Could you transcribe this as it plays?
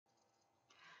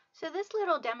So this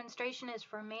little demonstration is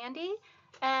for Mandy,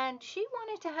 and she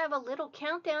wanted to have a little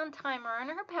countdown timer on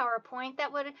her PowerPoint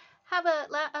that would have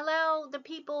allow the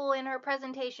people in her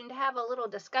presentation to have a little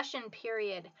discussion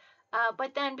period,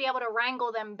 but then be able to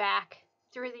wrangle them back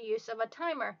through the use of a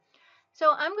timer.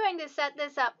 So I'm going to set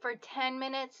this up for 10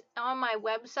 minutes. On my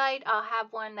website, I'll have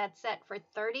one that's set for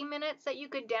 30 minutes that you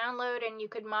could download and you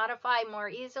could modify more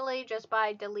easily just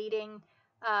by deleting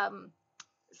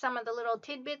some of the little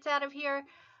tidbits out of here.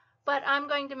 But I'm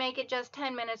going to make it just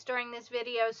 10 minutes during this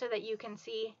video so that you can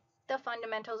see the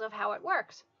fundamentals of how it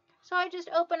works. So I just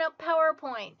open up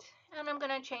PowerPoint and I'm going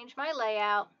to change my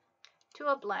layout to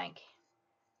a blank.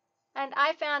 And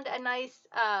I found a nice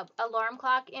alarm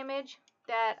clock image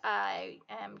that I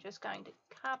am just going to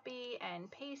copy and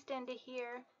paste into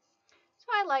here. So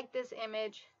I like this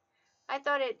image. I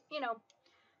thought it,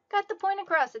 got the point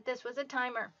across that this was a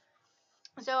timer.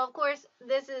 So of course,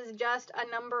 this is just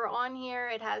a number on here.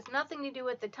 It has nothing to do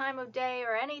with the time of day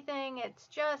or anything. It's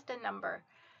just a number.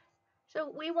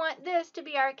 So we want this to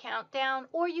be our countdown,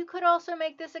 or you could also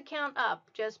make this a count up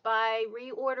just by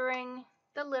reordering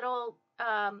the little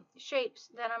shapes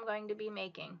that I'm going to be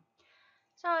making.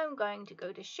 So I'm going to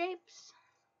go to shapes.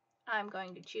 I'm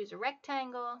going to choose a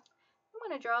rectangle. I'm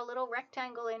going to draw a little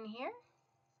rectangle in here.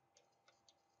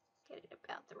 Get it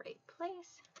about the right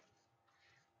place.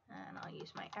 And I'll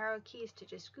use my arrow keys to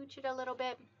just scooch it a little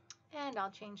bit. And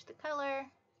I'll change the color.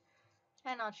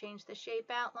 And I'll change the shape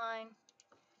outline.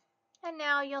 And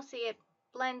now you'll see it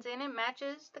blends in and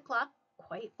matches the clock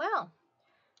quite well.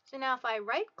 So now if I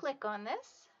right click on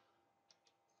this,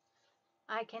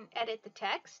 I can edit the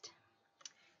text.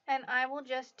 And I will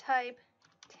just type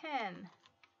 10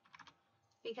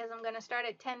 because I'm going to start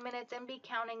at 10 minutes and be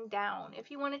counting down.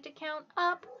 If you wanted to count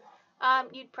up,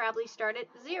 you'd probably start at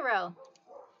 0.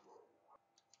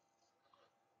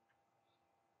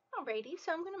 Alrighty,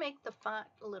 so I'm going to make the font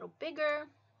a little bigger.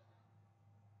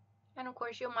 And of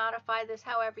course you'll modify this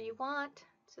however you want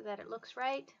so that it looks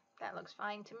right. That looks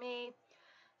fine to me.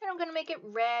 And I'm going to make it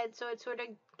red so it sort of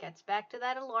gets back to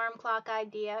that alarm clock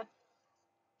idea.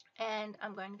 And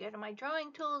I'm going to go to my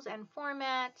drawing tools and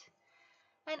format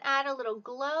and add a little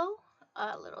glow,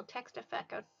 a little text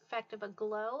effect of a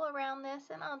glow around this.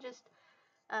 And I'll just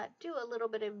do a little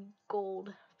bit of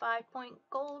gold, 5-point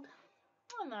gold.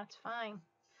 And that's fine.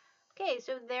 Okay,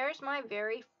 so there's my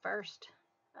very first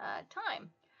time.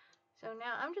 So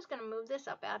now I'm just going to move this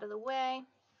up out of the way,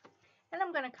 and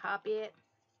I'm going to copy it,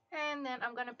 and then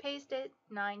I'm going to paste it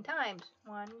 9 times.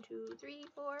 1, 2, 3,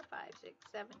 4, 5, 6,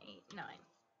 7, 8, 9.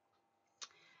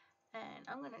 And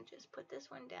I'm going to just put this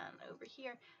one down over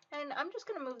here, and I'm just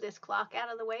going to move this clock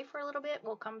out of the way for a little bit.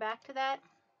 We'll come back to that.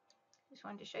 Just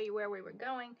wanted to show you where we were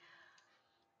going.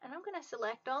 And I'm going to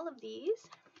select all of these.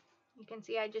 You can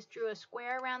see I just drew a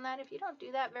square around that. If you don't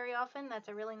do that very often, that's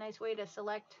a really nice way to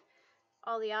select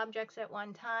all the objects at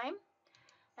one time.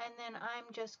 And then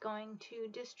I'm just going to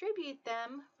distribute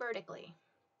them vertically.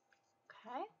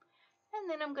 Okay. And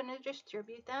then I'm going to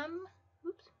distribute them,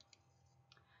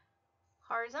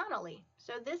 horizontally.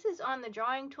 So this is on the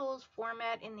drawing tools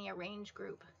format in the arrange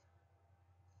group.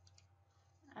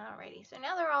 Alrighty, so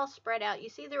now they're all spread out. You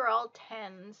see they're all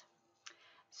 10s.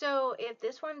 So if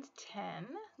this one's 10,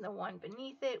 the one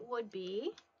beneath it would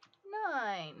be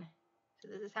 9. So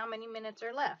this is how many minutes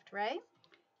are left, right?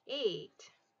 8,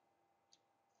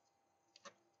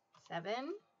 7,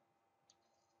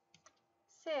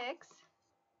 6,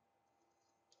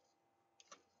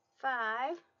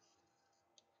 5,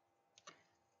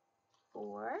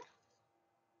 4,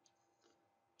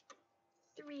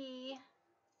 3,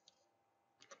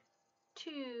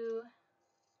 2,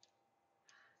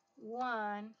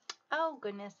 1. Oh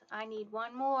goodness, I need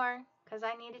one more because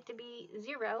I need it to be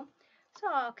 0. So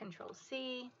I'll Control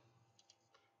C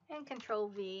and Control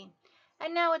V.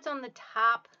 And now it's on the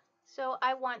top. So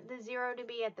I want the 0 to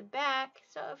be at the back.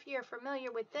 So if you're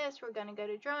familiar with this, we're going to go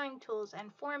to Drawing Tools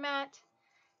and Format.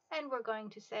 And we're going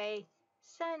to say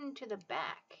Send to the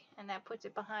back. And that puts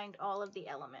it behind all of the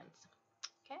elements.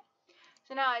 Okay.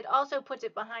 So now it also puts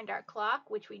it behind our clock,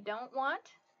 which we don't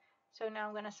want. So now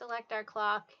I'm going to select our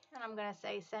clock and I'm going to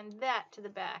say send that to the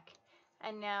back.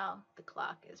 And now the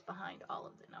clock is behind all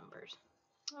of the numbers.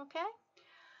 Okay.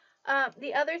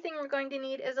 The other thing we're going to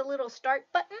need is a little start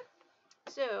button.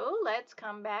 So let's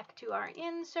come back to our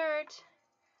insert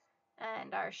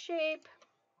and our shape.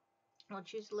 We'll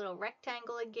choose a little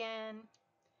rectangle again.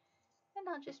 And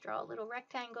I'll just draw a little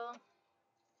rectangle.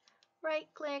 Right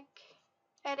click,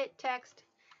 edit text,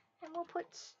 and we'll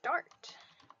put start.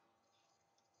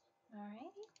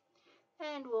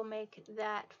 Alrighty, and we'll make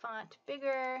that font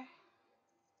bigger.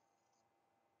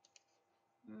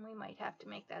 We might have to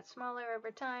make that smaller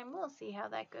over time. We'll see how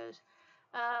that goes.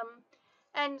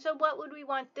 And so what would we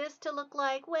want this to look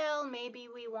like? Well, maybe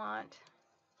we want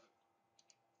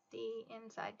the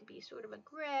inside to be sort of a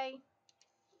gray.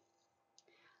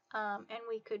 And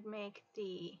we could make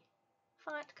the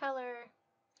font color,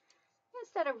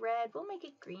 instead of red, we'll make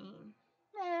it green.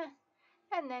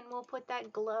 And then we'll put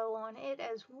that glow on it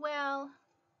as well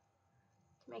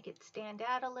to make it stand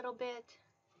out a little bit.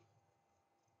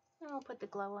 And we'll put the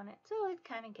glow on it so it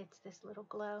kind of gets this little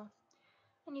glow.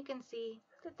 And you can see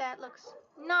that that looks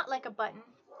not like a button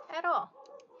at all.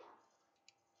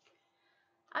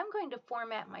 I'm going to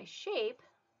format my shape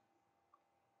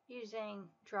using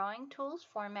Drawing Tools,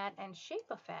 Format, and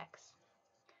Shape Effects.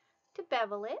 To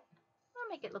bevel it, I'll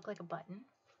make it look like a button.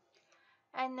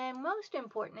 And then most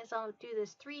important is I'll do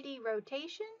this 3D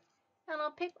rotation, and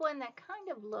I'll pick one that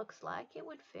kind of looks like it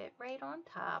would fit right on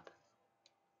top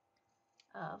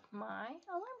of my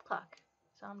alarm clock.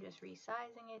 So I'm just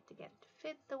resizing it to get it to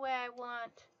fit the way I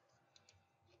want.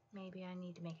 Maybe I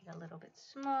need to make it a little bit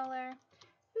smaller.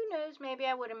 Who knows, maybe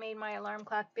I would have made my alarm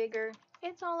clock bigger.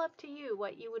 It's all up to you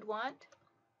what you would want.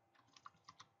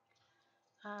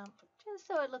 Just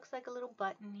so it looks like a little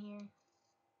button here.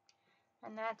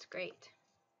 And that's great.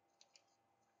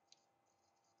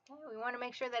 Okay, we want to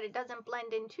make sure that it doesn't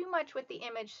blend in too much with the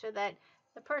image so that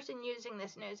the person using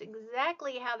this knows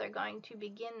exactly how they're going to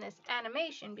begin this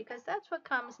animation, because that's what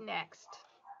comes next.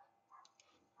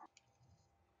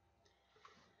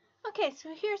 Okay, so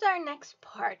here's our next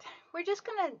part. We're just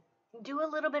going to do a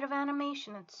little bit of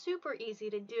animation. It's super easy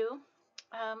to do,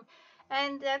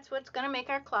 and that's what's going to make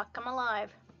our clock come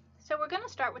alive. So we're going to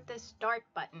start with this start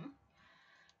button.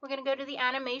 We're going to go to the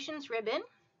animations ribbon,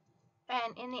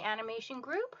 and in the animation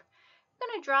group, I'm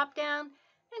going to drop down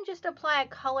and just apply a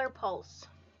color pulse.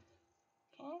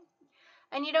 Okay,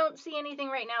 and you don't see anything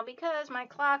right now because my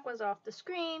clock was off the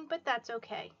screen, but that's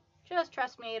okay. Just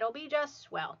trust me, it'll be just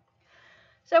swell.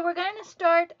 So we're going to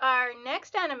start our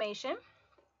next animation.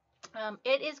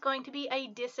 It is going to be a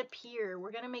disappear.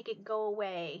 We're going to make it go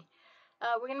away.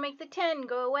 We're going to make the 10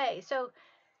 go away. So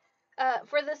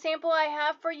for the sample I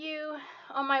have for you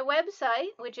on my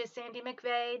website, which is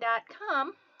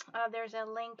sandymcveigh.com, there's a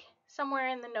link somewhere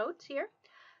in the notes here.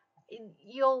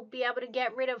 You'll be able to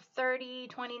get rid of 30,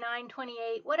 29,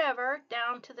 28, whatever,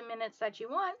 down to the minutes that you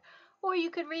want, or you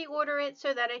could reorder it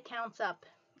so that it counts up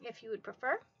if you would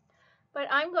prefer. But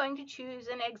I'm going to choose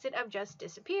an exit of just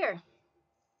disappear.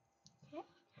 Okay.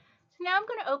 So now I'm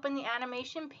going to open the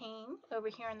animation pane over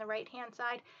here on the right hand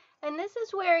side, and this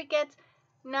is where it gets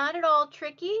not at all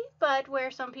tricky, but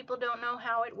where some people don't know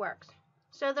how it works.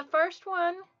 So the first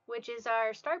one, which is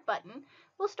our start button,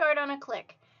 will start on a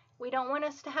click. We don't want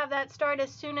us to have that start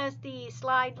as soon as the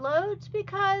slide loads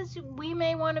because we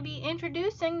may want to be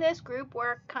introducing this group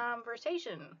work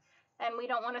conversation, and we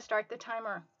don't want to start the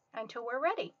timer until we're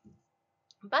ready.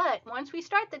 But once we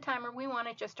start the timer, we want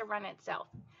it just to run itself.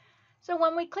 So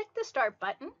when we click the start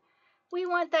button, we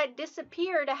want that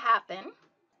disappear to happen.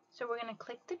 So we're going to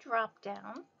click the drop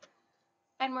down,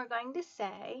 and we're going to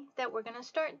say that we're going to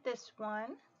start this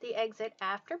one, the exit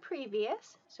after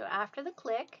previous, so after the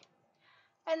click,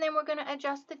 and then we're going to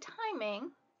adjust the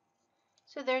timing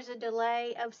so there's a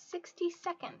delay of 60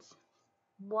 seconds,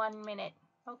 1 minute,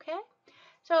 okay?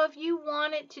 So if you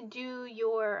wanted to do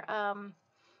your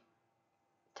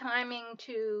timing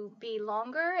to be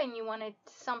longer and you wanted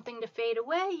something to fade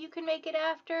away, you can make it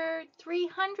after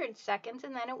 300 seconds,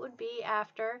 and then it would be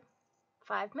after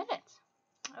 5 minutes.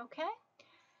 Okay,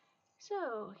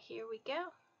 so here we go.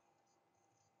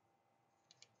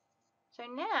 So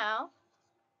now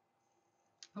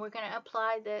we're going to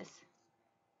apply this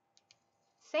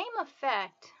same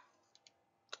effect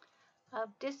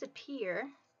of disappear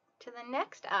to the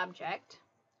next object,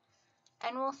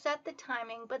 and we'll set the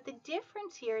timing, but the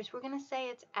difference here is we're going to say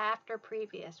it's after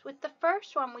previous. With the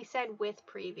first one, we said with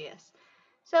previous.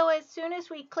 So as soon as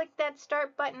we click that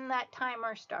start button, that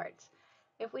timer starts.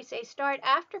 If we say start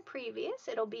after previous,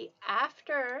 it'll be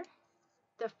after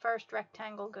the first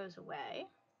rectangle goes away.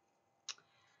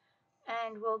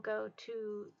 And we'll go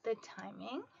to the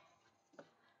timing,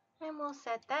 and we'll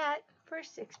set that for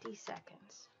 60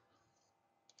 seconds.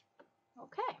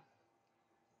 Okay.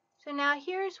 So now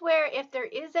here's where, if there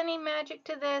is any magic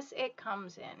to this, it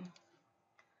comes in.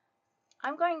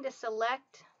 I'm going to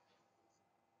select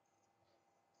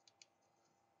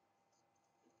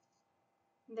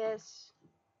this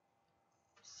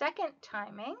second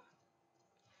timing,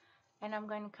 and I'm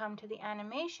going to come to the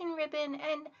animation ribbon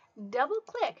and double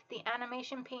click the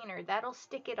animation painter. That'll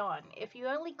stick it on. If you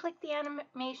only click the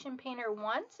animation painter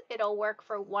once, it'll work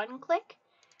for 1 click.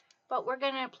 but we're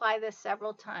going to apply this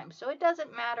several times. So it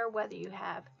doesn't matter whether you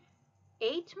have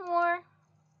 8 more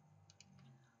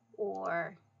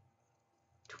or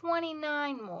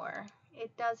 29 more.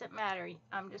 It doesn't matter.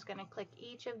 I'm just going to click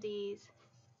each of these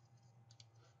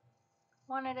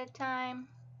one at a time.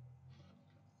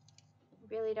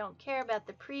 Really don't care about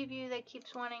the preview that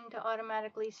keeps wanting to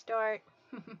automatically start.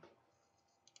 Okay.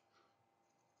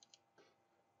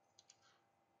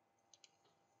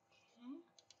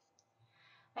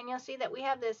 And you'll see that we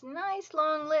have this nice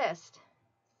long list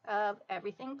of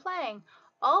everything playing,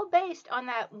 all based on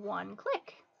that one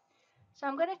click. So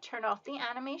I'm going to turn off the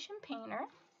animation painter.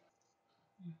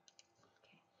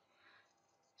 Okay.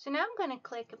 So now I'm going to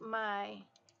click my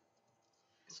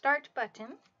start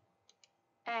button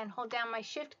and hold down my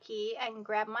shift key and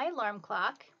grab my alarm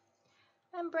clock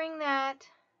and bring that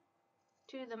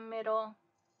to the middle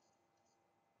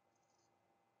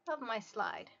of my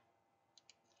slide.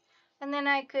 And then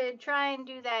I could try and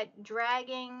do that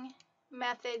dragging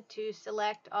method to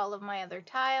select all of my other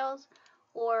tiles,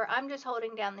 or I'm just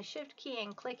holding down the shift key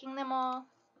and clicking them all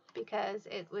because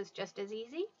it was just as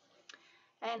easy.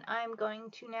 And I'm going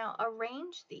to now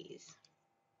arrange these.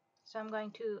 So I'm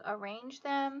going to arrange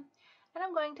them, and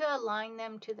I'm going to align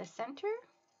them to the center,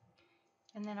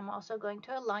 and then I'm also going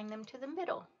to align them to the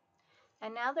middle.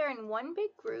 And now they're in one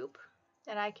big group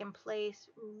that I can place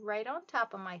right on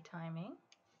top of my timing.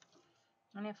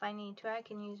 And if I need to, I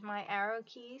can use my arrow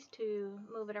keys to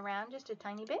move it around just a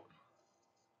tiny bit.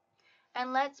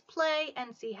 And let's play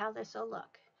and see how this will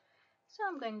look. So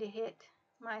I'm going to hit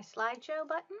my slideshow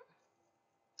button.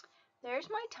 There's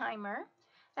my timer.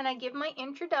 And I give my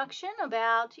introduction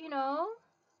about,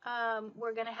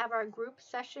 we're going to have our group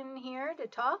session here to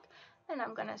talk. And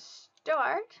I'm going to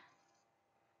start.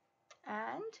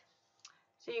 And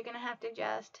so you're going to have to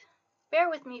just bear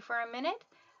with me for a minute.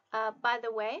 By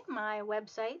the way, my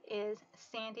website is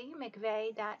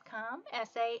sandymcvey.com,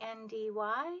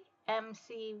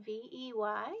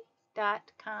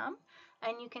 SANDYMCVEY.com,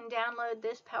 and you can download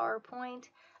this PowerPoint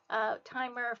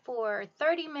timer for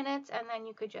 30 minutes, and then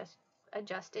you could just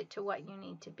adjust it to what you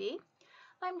need to be.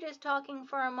 I'm just talking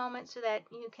for a moment so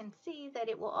that you can see that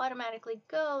it will automatically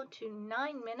go to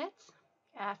 9 minutes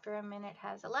after a minute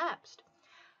has elapsed.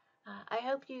 I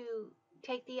hope you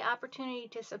take the opportunity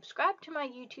to subscribe to my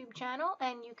YouTube channel,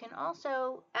 and you can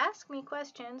also ask me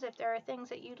questions if there are things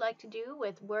that you'd like to do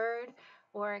with Word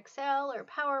or Excel or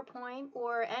PowerPoint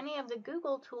or any of the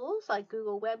Google tools like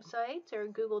Google Websites or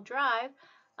Google Drive.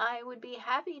 I would be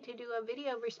happy to do a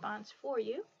video response for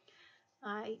you.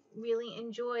 I really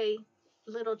enjoy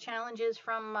little challenges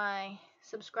from my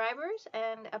subscribers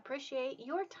and appreciate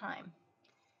your time.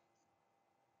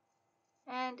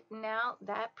 And now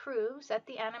that proves that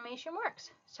the animation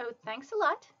works. So thanks a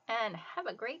lot and have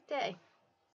a great day.